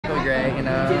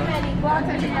hanging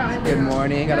out. Good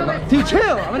morning. Dude,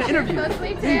 chill! I'm gonna interview. Supposed to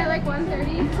leave today at like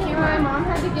 1:30. My mom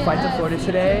had to get Flight to Florida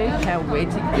today. Can't wait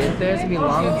to get there. It's gonna be a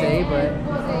long day, but.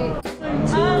 1,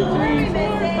 2, 3,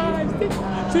 4, 5, 6.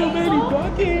 Too many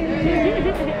talking.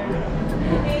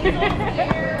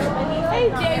 Hey,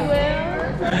 Jay Will.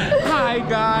 Hi,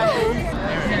 guys.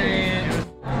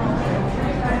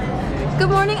 Good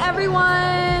morning,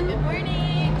 everyone. Good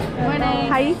morning. Good morning.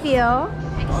 How you feel?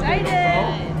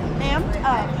 Excited. Amped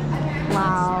up.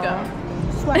 Wow.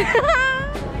 Let's go.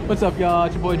 What's up, y'all?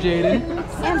 It's your boy Jaden.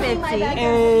 And Bitsy.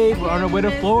 Hey, we're on our way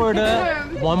to Florida.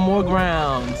 One more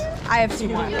ground. I have 2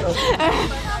 more.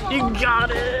 You got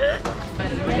it.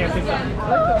 Hey,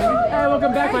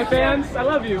 welcome back, my fans. I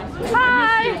love you.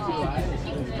 Hi.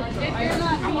 If you're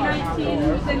not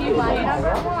B19, then you fly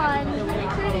number 1.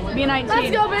 B19. Let's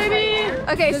go, baby.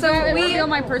 Okay, so we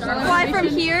fly from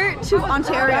here to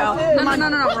Ontario.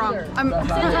 No, wrong.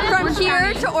 From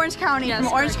here to Orange County. From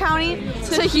Orange County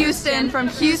to Houston. From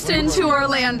Houston to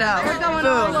Orlando. We're going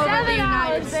all over the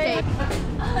United States.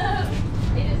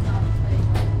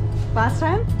 Last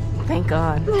time? Thank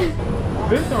God. The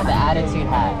attitude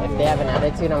hat. If they have an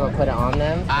attitude, I'm gonna put it on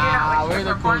them. We're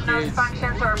the cool kids.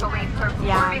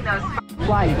 Yeah.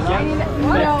 Why?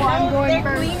 No, I'm going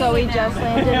first. So we just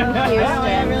landed in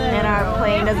Houston, and our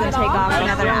plane doesn't take off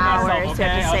another hour, so we have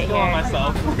to sit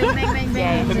here.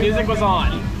 Yay. The music was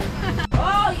on.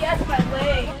 Oh, yes, my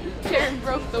leg. Karen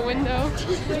broke the window.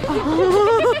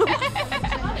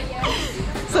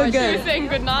 So good. She was saying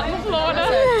good night, Florida.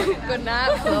 Good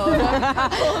night, Florida.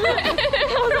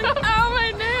 Oh,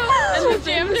 my nails. And she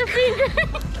jammed her finger.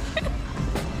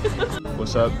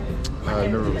 What's up?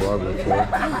 I've never vlogged before.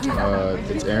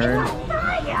 It's Aaron.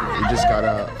 We just got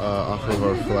off of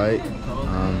our flight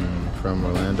from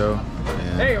Orlando.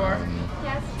 And, There you are.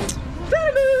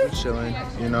 we're chilling.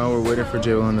 You know, we're waiting for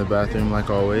J-Will in the bathroom like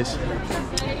always.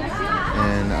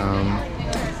 And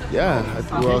yeah, I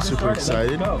think we're all super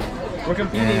excited. We're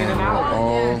competing in an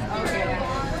hour.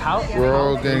 We're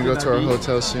all gonna go to our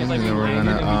hotel soon, and then we're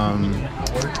gonna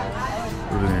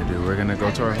what are we gonna do? We're gonna go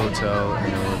to our hotel,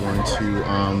 and then we're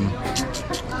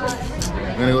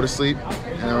gonna go to sleep,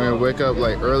 and then we're gonna wake up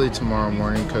like early tomorrow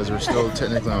morning because we're still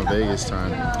technically on Vegas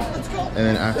time. And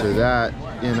then after that,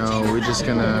 you know, we're just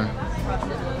gonna,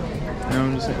 you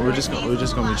know, we're just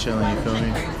gonna be chilling. You feel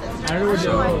me?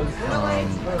 So,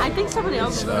 I think somebody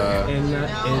else.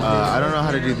 I don't know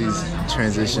how to do these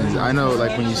transitions. I know,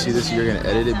 like, when you see this, you're gonna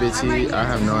edit it, Bitsy. I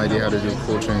have no idea how to do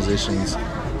cool transitions.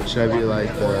 Should I be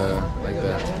like the,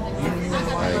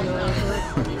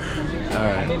 all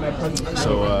right.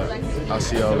 So I'll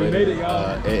see y'all later.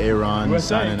 AA Ron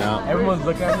signing out. Everyone's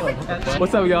looking at me like, what the fuck?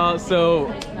 What's up, y'all?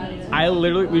 So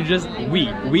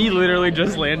we literally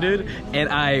just landed, and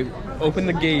I opened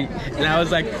the gate, and I was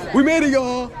like, we made it,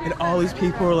 y'all! And all these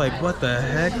people were like, what the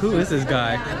heck? Who is this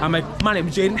guy? I'm like, my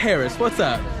name's Jaden Harris. What's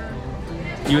up?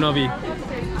 UNLV.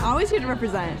 Always here to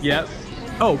represent. Yep.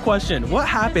 Oh, question. What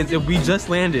happens if we just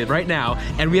landed right now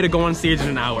and we had to go on stage in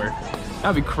an hour?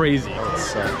 That'd be crazy.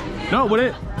 No, it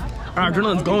wouldn't. Our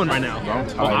adrenaline's going right now.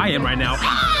 Well, I am right now.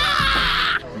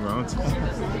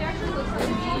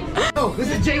 Oh, this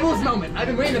is J. Will's moment. I've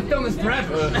been waiting to film this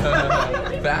forever.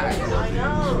 Back.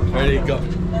 Ready to go.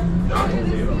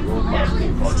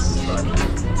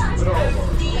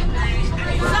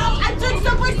 I took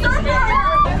Subway Surfer!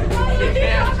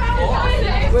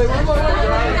 Wait, one more.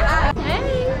 Hey,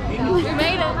 we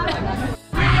made it.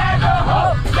 We at the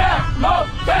hotel,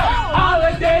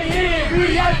 holiday inn. We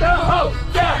at the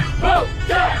hotel,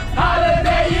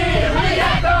 holiday inn. We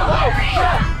at the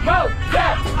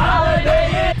hotel, holiday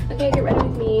inn. Okay, get ready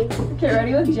with me. Get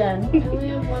ready with Jen. I only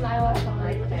have one eyelash on.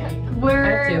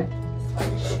 We're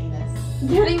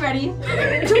getting ready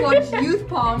to watch Youth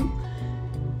Palm.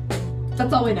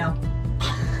 That's all we know.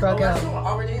 Broke out.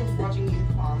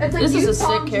 It's like This is Youth a sick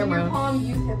Palm, camera. Junior Palm,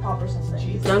 Youth Hip Hop or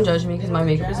something. Don't judge me because my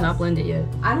makeup is not blended yet.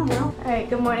 I don't know. All right,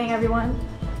 good morning, everyone.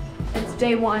 It's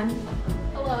day 1.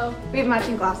 Hello. We have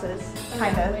matching glasses,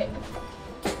 kind of. Wait.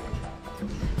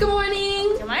 Good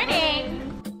morning. Good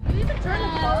morning. You need to turn the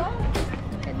car off.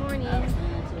 Good morning.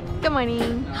 Good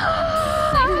morning.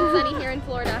 Nice and sunny here in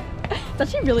Florida. It's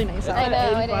actually really nice out. I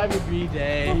know, it is. 85-degree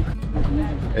day.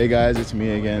 Hey guys, it's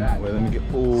me again. Wait, let me get.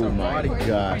 Oh my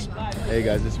gosh. Hey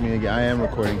guys, it's me again. I am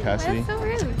recording Cassidy. That's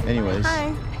so rude. Anyways,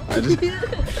 Hi.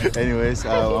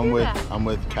 I'm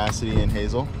with Cassidy and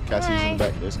Hazel. Cassidy's in the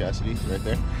back. There's Cassidy right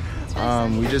there.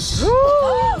 We just.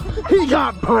 He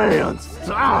got plans.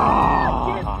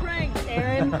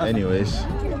 Anyways,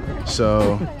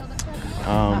 so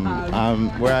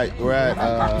we're at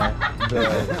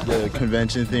the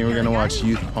convention thing. We're gonna watch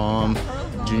Youth Palm,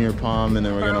 junior pom, and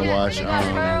then we're gonna watch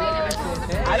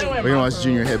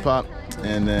junior hip hop,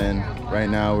 and then right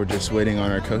now we're just waiting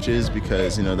on our coaches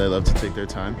because you know they love to take their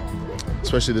time,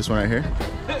 especially this one right here.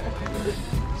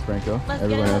 It's Franco.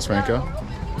 Everyone knows Franco.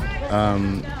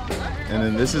 And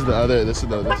then this is the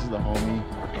homie,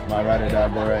 my ride or die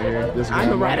boy right here. This grandma.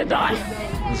 I'm a ride or die.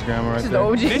 This grandma right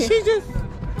there. Did she just?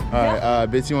 All right,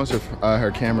 Bitsy wants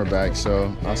her camera back,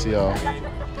 so I'll see y'all.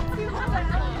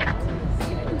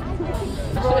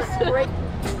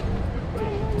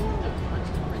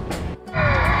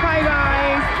 Hi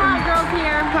guys. Hot girls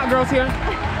here. Hot girls here.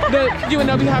 The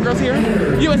UNLV hot girls here.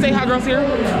 USA hot girls here.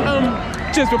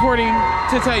 Just reporting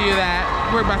to tell you that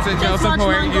we're about to go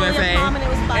support USA.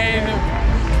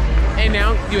 And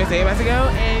now USA about to go,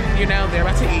 and you know they're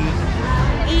about to eat.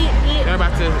 They're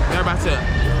about to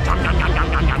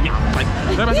like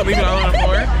they're about to leave it all on the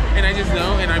floor, and I just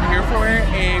know, and I'm here for it,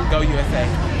 and go USA.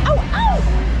 Oh, oh!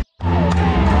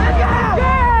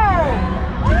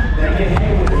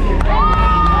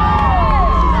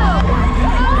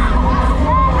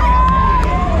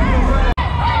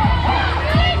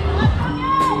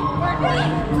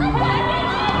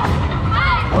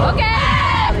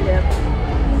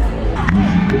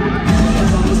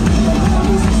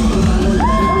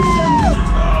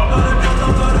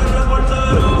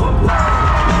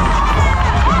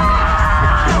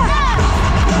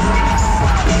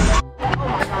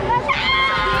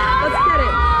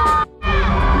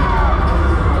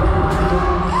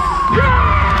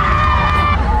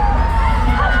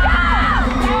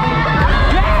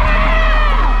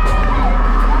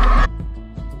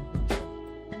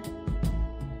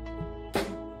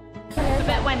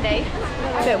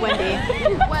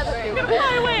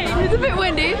 It's a bit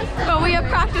windy, but we have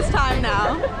practice time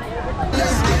now.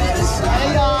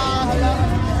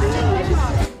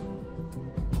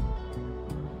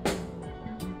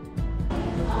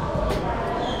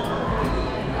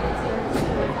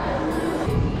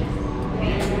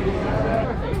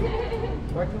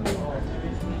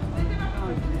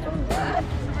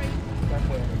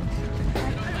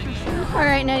 All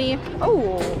right, Nettie.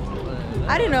 Oh,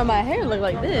 I didn't know my hair looked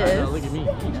like this. Look at me.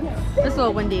 It's a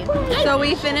little windy. So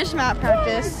we finished map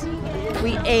practice.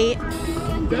 We ate.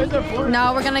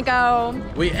 Now we're gonna go.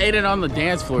 We ate it on the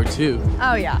dance floor too.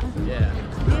 Oh yeah. Yeah.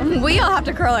 We all have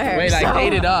to curl our hair. Wait, like so.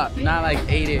 ate it up, not like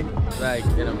ate it like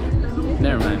in a.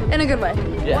 Never mind. In a good way.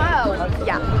 Yeah. Wow.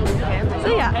 Yeah. Okay.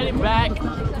 So yeah. Heading back.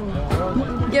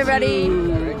 Get ready.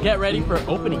 Get ready for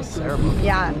opening ceremony.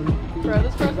 Yeah. Bro,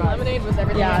 this frozen lemonade was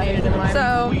everything I needed in life.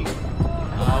 So.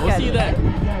 We'll see you there.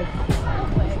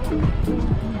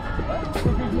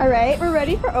 All right, we're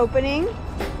ready for opening.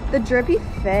 The drippy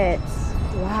fits.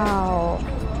 Wow.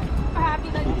 I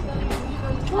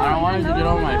don't want it to get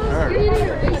on my shirt.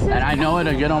 And I know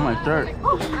it'll get on my shirt.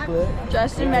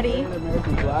 Justin, ready?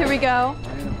 Here we go.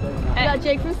 We got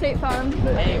Jake from State Farm.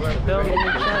 Hey, we're building each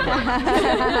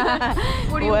other.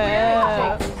 What do you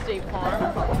wear? Jake from State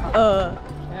Farm.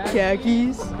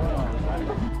 Khakis.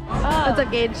 What's up,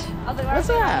 Gage? What's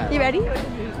that? You ready? I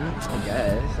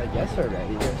guess we're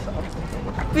ready or something.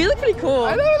 We look pretty cool.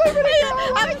 I know, we look pretty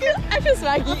cool. I feel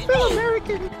swaggy. I feel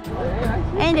American.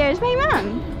 And there's my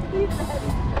mom.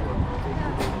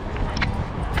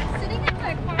 Sitting in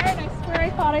my car and I swear I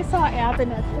thought I saw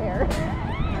Abinet's hair.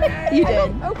 You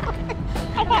did.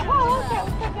 I thought, oh, okay.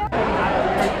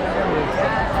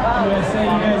 USA,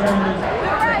 you guys are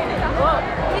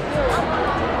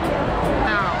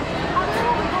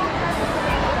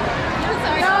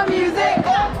No music.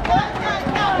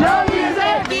 No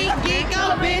music. Geek, geek, go,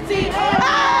 Bitsy.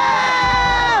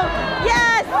 Oh!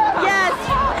 Yes, yes,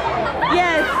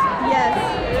 yes, yes.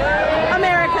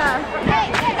 America.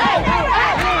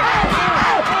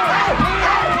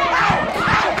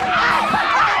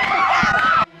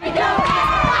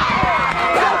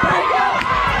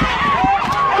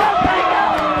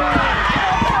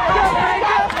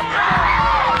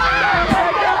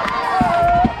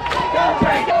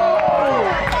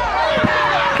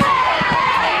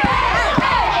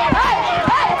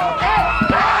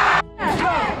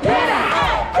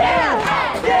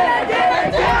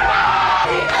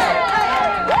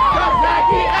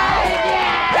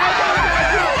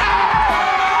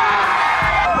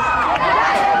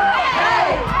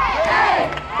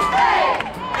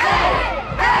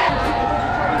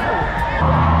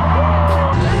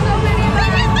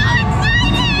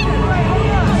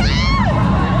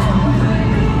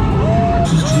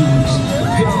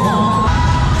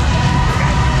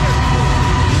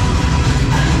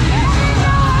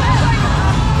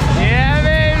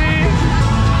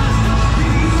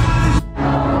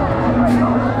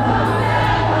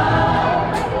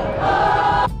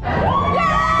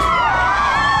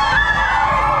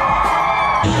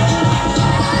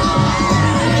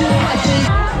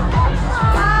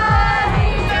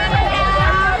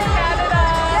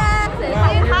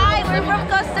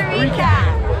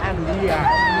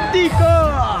 Rico!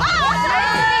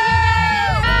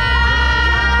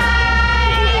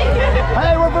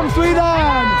 Hey, we're from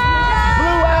Sweden!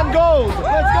 Blue and gold!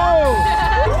 Let's go!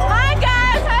 Hi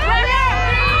guys! Hi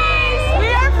Greece! We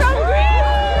are from Greece!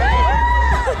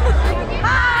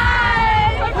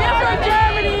 Hi! We are from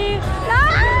Germany!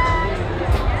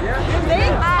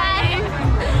 Hi.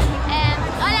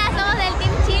 Hola, somos del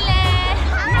Team Chile.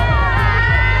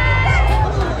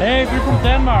 Hey, we're from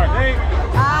Denmark. Hey.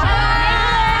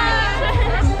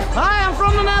 Hi, I'm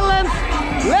from the Netherlands.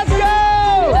 Let's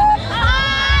go!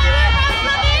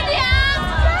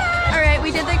 Alright,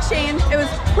 we did the exchange. It was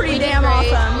pretty damn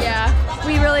awesome. Yeah.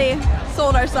 We really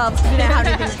sold ourselves. We didn't have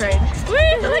anything to trade. Woo,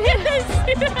 look at this.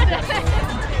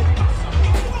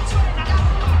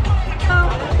 So,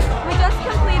 we just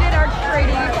completed our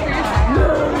trading experience.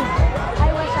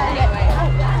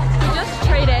 We just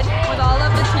traded with all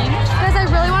of the teams. Guys, I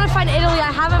really want to find Italy. I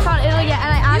haven't found Italy yet,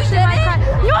 and I actually might cry.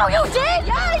 No, you did?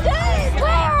 Yeah, I did.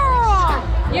 Where?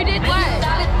 You did what?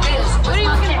 What are you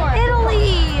looking for?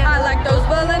 Italy. I like those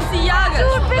Balenciagas.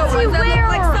 Dude, the Bitsy, ones that where?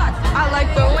 look like socks. I like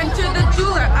going to the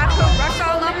jeweler. I put rush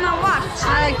all up my watch.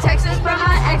 I like texts from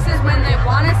my exes when they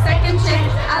want a second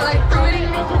chance. I like proving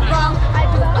wrong. I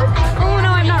do. Oh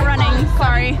no, I'm not running.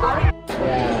 Sorry.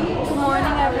 Good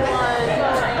morning, everyone.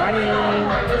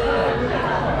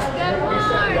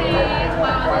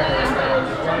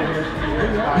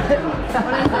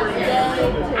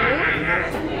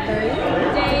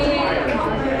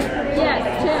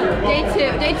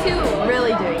 Day two,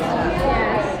 really doing stuff.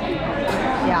 Yes.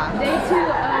 Yeah. Day 2 of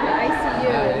the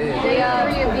ICU. Day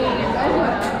 3 of being in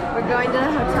We're going to the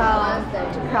hotel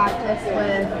to practice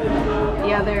with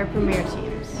the other premier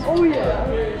teams. Oh yeah.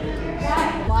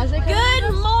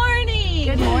 Good morning.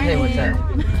 Good morning. Hey, what's up?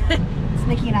 It's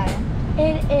Nikki and I.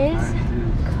 It is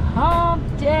comp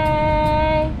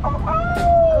day.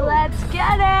 Let's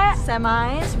get it.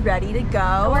 Semis ready to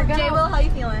go. Jay Will, how you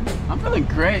feeling? I'm feeling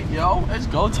great, yo. It's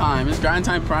go time. It's grind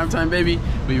time, prime time, baby.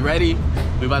 We ready.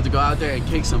 We about to go out there and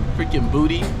kick some freaking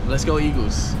booty. Let's go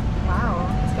Eagles. Wow.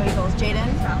 Let's go Eagles. Jaden?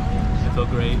 I feel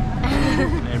great.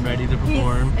 I'm ready to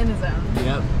perform. In the zone.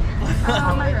 Yep.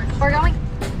 We're going.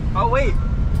 Oh, wait.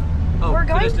 Oh, We're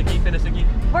going- finish Nikki.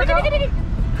 We're going.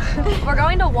 We're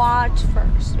going to watch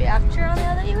first. We have to cheer on the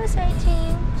other USA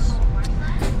teams,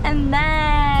 and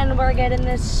then we're getting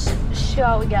this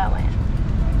show going.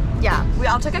 Yeah, we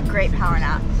all took a great power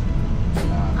nap.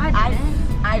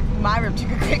 My room took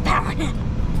a great power nap.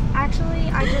 Actually,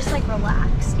 I just like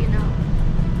relaxed, you know.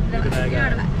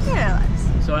 Yeah.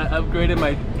 So I upgraded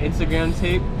my Instagram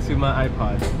tape to my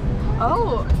iPod.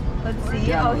 Oh, let's see.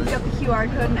 Yeah. Oh, he's got the QR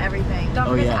code and everything. Don't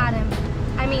Oh, forget yeah. to add him.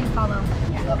 I mean, follow.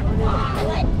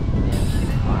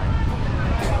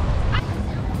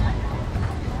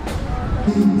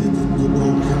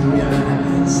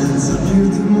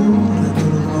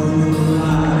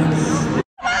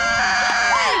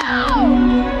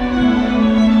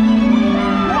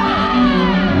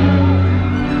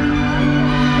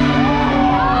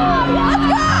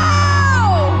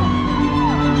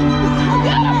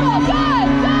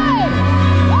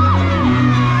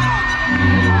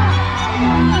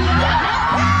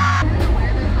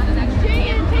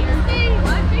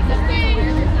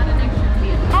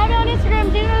 I'm on Instagram.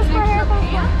 Do this for hair.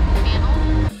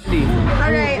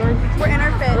 All right, we're in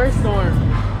our fit. Where's Storm?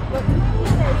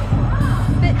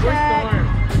 Fit Where's check. Storm?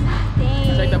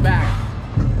 Check the back.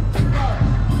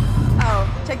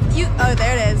 Oh, check you. Oh,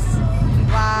 there it is.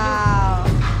 Wow.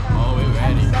 Oh, we're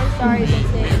ready. So sorry,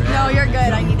 Bitsy. No, you're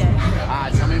good. I need it.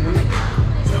 Tell me when.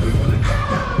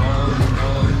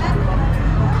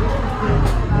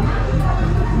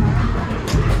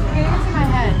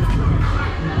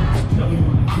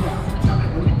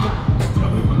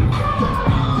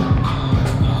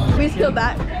 We just killed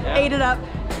that, ate it up,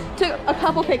 took a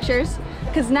couple pictures,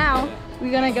 because now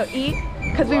we're gonna go eat,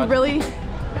 because we really,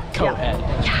 Co-ed.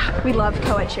 we love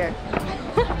co-ed cheer.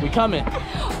 We coming.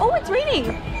 Oh, it's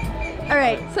raining. All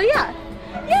right, so yeah,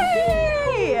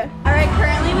 yay! All right,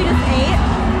 currently we just ate.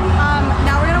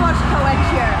 Now we're gonna watch co-ed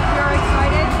cheer. You're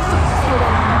excited?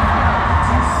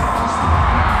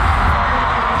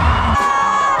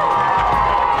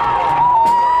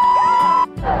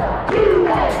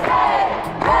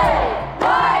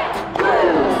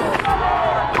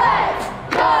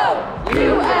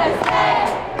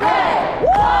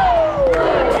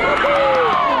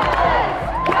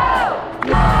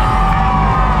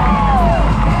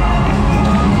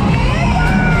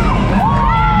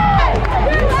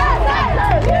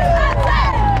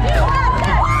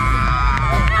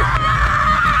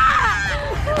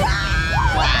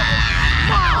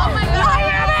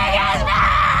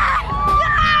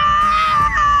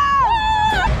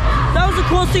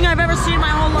 coolest thing I've ever seen in my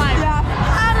whole life. Yeah.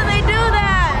 How do they do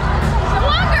that?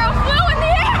 One girl flew in the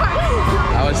air.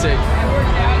 I would say.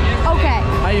 Okay.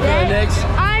 How you feeling, Nix?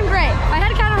 I'm great. My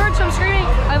head kind of hurts from screaming.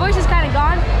 My voice is kind of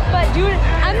gone. But dude,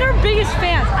 I'm their biggest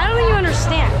fans. I don't even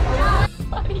understand.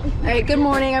 All right, good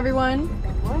morning, everyone.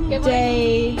 Good morning.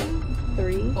 Day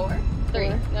 3? 4? 3.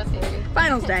 No, say 3.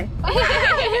 Finals day.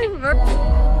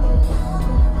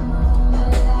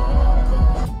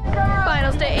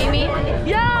 Finals day, Amy.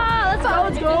 Yeah,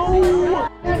 let's go.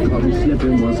 Caught me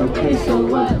slipping once, okay, so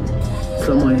what?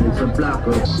 Someone hit the block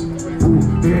up.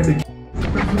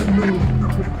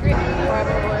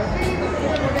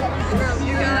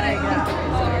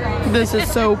 This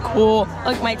is so cool.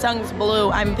 Look, my tongue's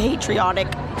blue. I'm patriotic.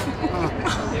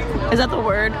 Is that the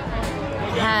word?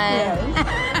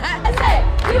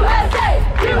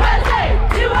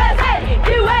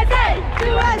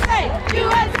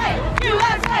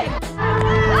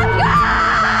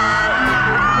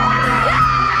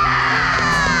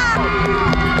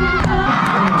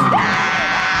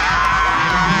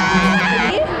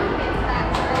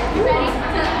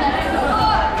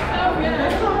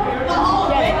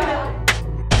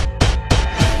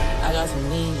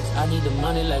 I need the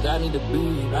money like I need to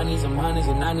breathe. I need some honeys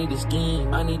and I need the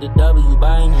scheme. I need the W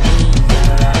by any means.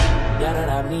 Yeah, that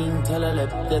I mean. Tell her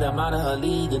that I'm out of her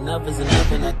league. Enough is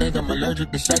enough and I think I'm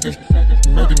allergic to suckers.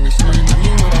 Making me scream. I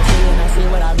mean what I say and I say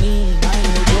what I mean. I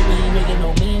ain't no joke, ain't making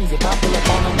no means. If I pull up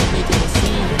on them, I'm making a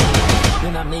scene.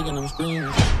 Then I'm making them scream.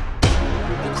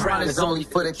 The crown is only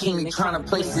for the king. They trying to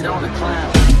place it on the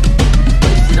clown.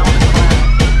 Place it on the clown.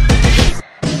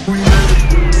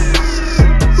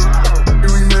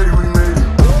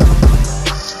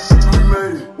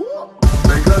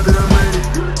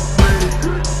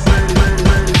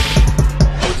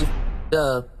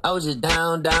 I was just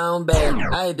down bad.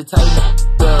 I had to tighten up,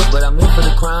 but I'm here for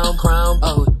the crown.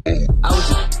 Oh, I was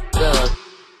just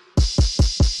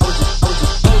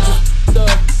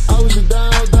I was just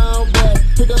down bad.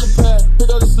 Pick up the pad, pick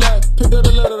up the slack, pick up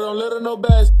the letter, don't let her know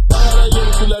back. Y'all had that year,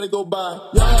 but you let it go by.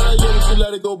 Y'all had that year, but you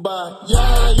let it go by. Y'all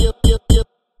had that year, y'all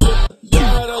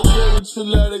had that year, but you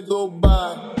let it go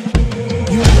by.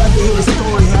 You got to hear the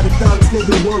story, how the thugs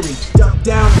nigga worry. Duck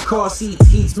down the car seats,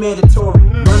 heat's mandatory.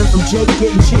 Running from Jake,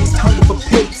 getting chased, hunting for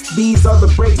pigs. These are the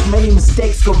breaks, many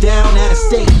mistakes go down out of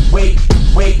state. Wait.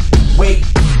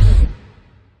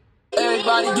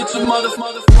 Everybody get your mother.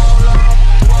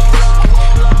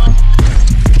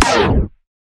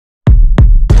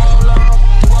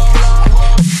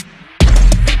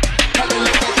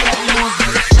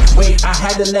 Wait, I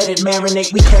had to let it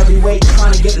marinate. We carry weight,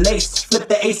 trying to get laced. Flip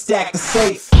the ace stack, the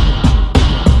safe.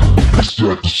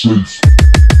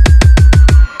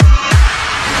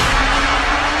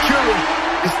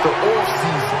 It's the off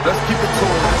season. Let's keep it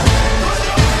going.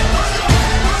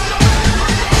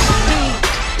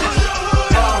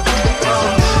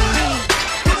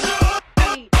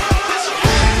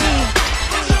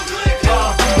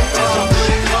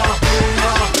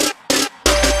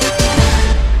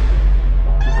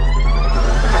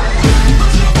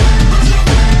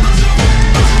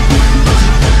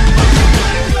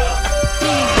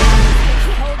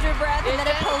 Hold your breath and then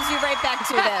it pulls you right back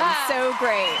to them. So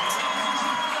great.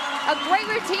 A great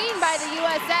routine by the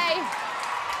USA.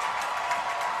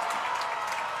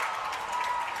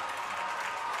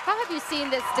 How have you seen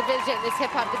this division, this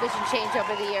hip-hop division change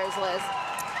over the years, Liz?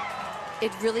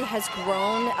 It really has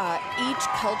grown. Each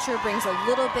culture brings a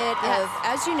little bit of,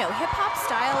 as you know, hip-hop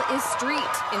style is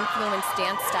street-influenced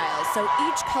dance style. So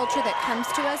each culture that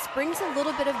comes to us brings a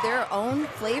little bit of their own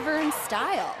flavor and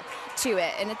style to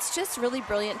it, and it's just really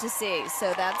brilliant to see.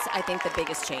 So that's, I think, the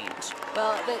biggest change.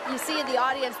 Well, you see in the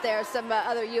audience there some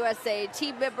other USA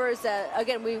team members.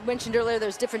 Again, we mentioned earlier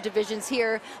there's different divisions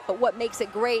here, but what makes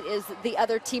it great is the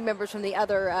other team members from the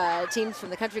other teams from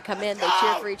the country come in, they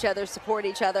cheer for each other, support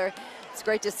each other. It's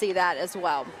great to see that as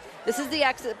well. This is the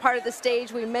exit part of the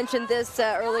stage. We mentioned this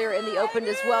earlier in the Open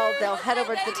as well. They'll head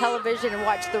over to the television and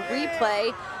watch the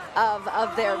replay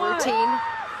of their routine.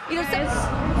 You know,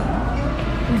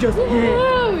 We just hit.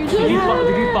 Did you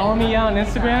follow me on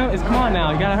Instagram? Come on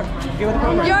now, you gotta get with the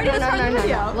program. You already described the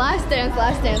video. Last dance,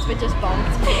 but just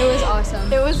bumped. It was awesome.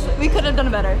 We could have done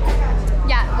it better.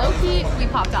 Yeah, low-key, we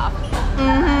popped off.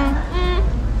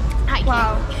 Hi,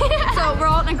 wow. So we're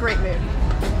all in a great mood.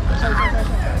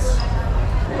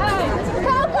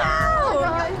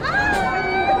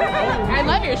 I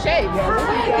love your shape.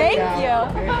 Thank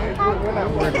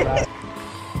you.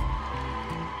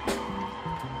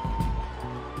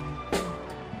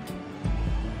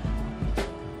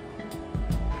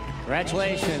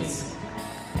 Congratulations.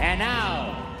 And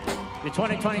now, the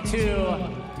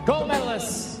 2022 gold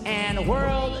medalists and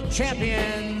world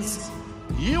champions,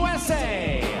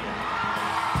 USA.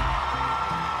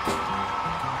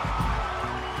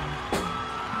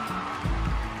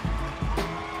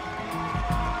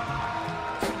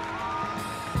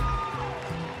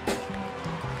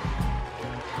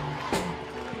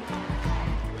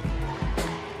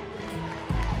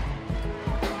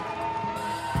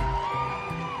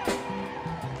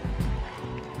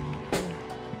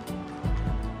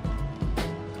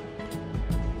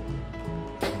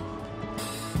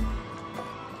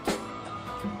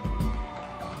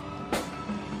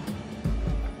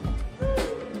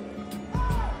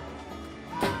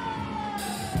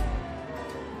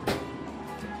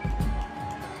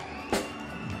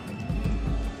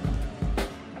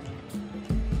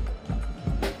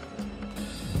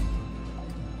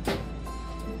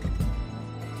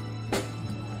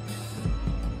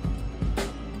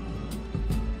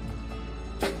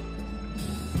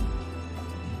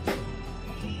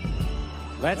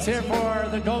 Let's hear for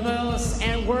the gold medalists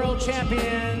and world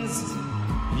champions,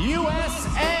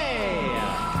 USA.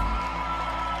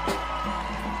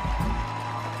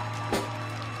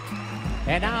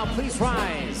 And now please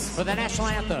rise for the national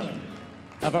anthem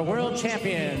of our world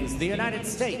champions, the United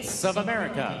States of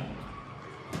America.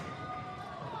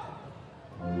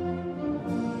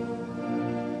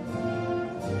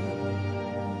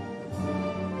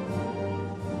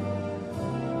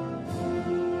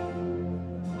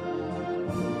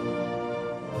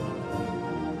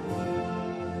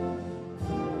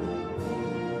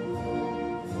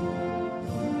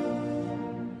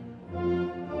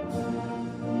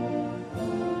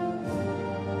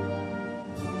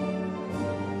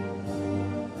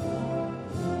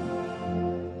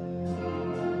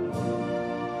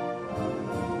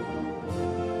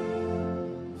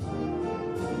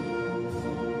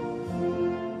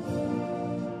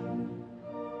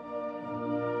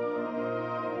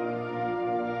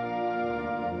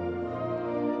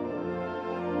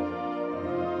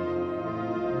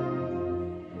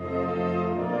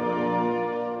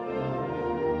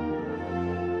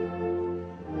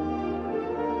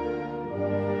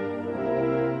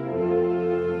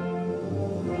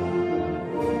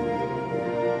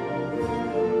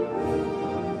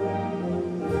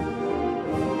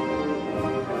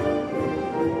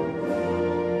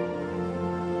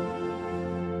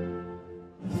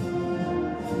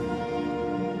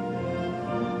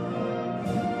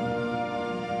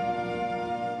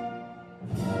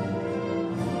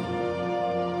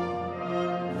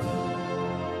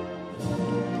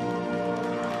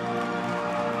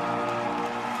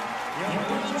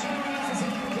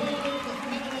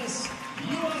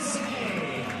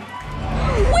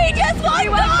 We just won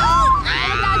gold! I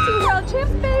got 2 world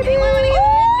champs, baby! Anyone want to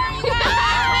get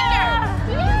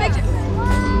a picture? Picture.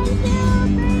 1, 2,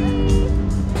 3.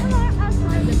 Come on, I'm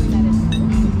sorry that we met it.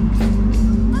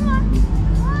 Come on.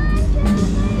 1, 2,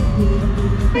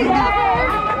 3.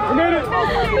 We made it!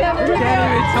 We can't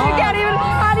even talk. You can't even.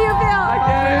 How do you feel? I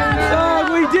can't even talk.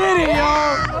 We did it,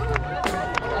 y'all.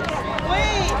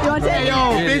 You want to take it? Yo,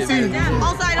 Fitzy.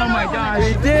 Oh my gosh.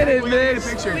 We did it, man.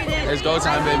 It's go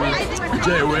time, baby.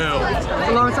 J Will. It's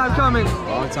a long time coming.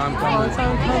 Long time coming.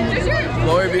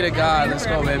 Glory be to God. Let's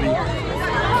go, baby.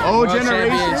 Old World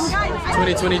generation.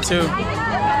 Champions 2022.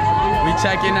 We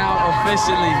checking out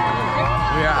officially.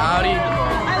 We are outie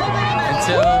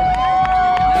until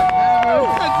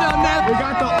We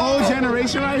got the old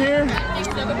generation right here.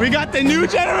 We got the new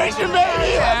generation,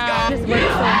 baby. Let's go.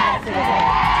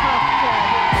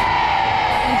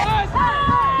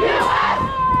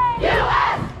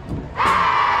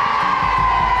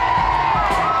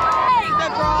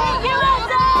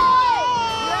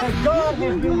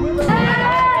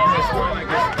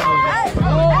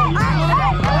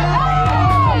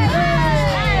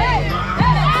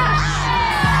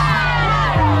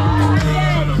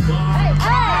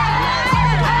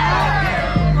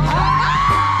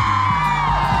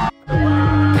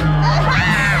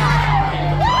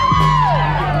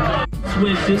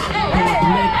 Switches,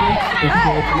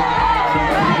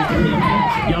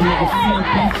 y'all niggas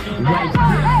simping, right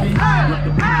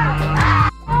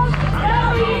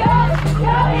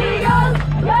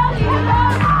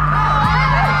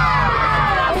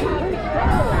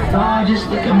Oh, just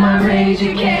look at my rings,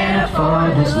 you can't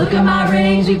afford this. Look at my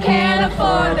rings, you can't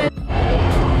afford it.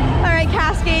 All right,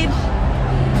 Cascade.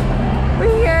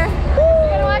 We're here.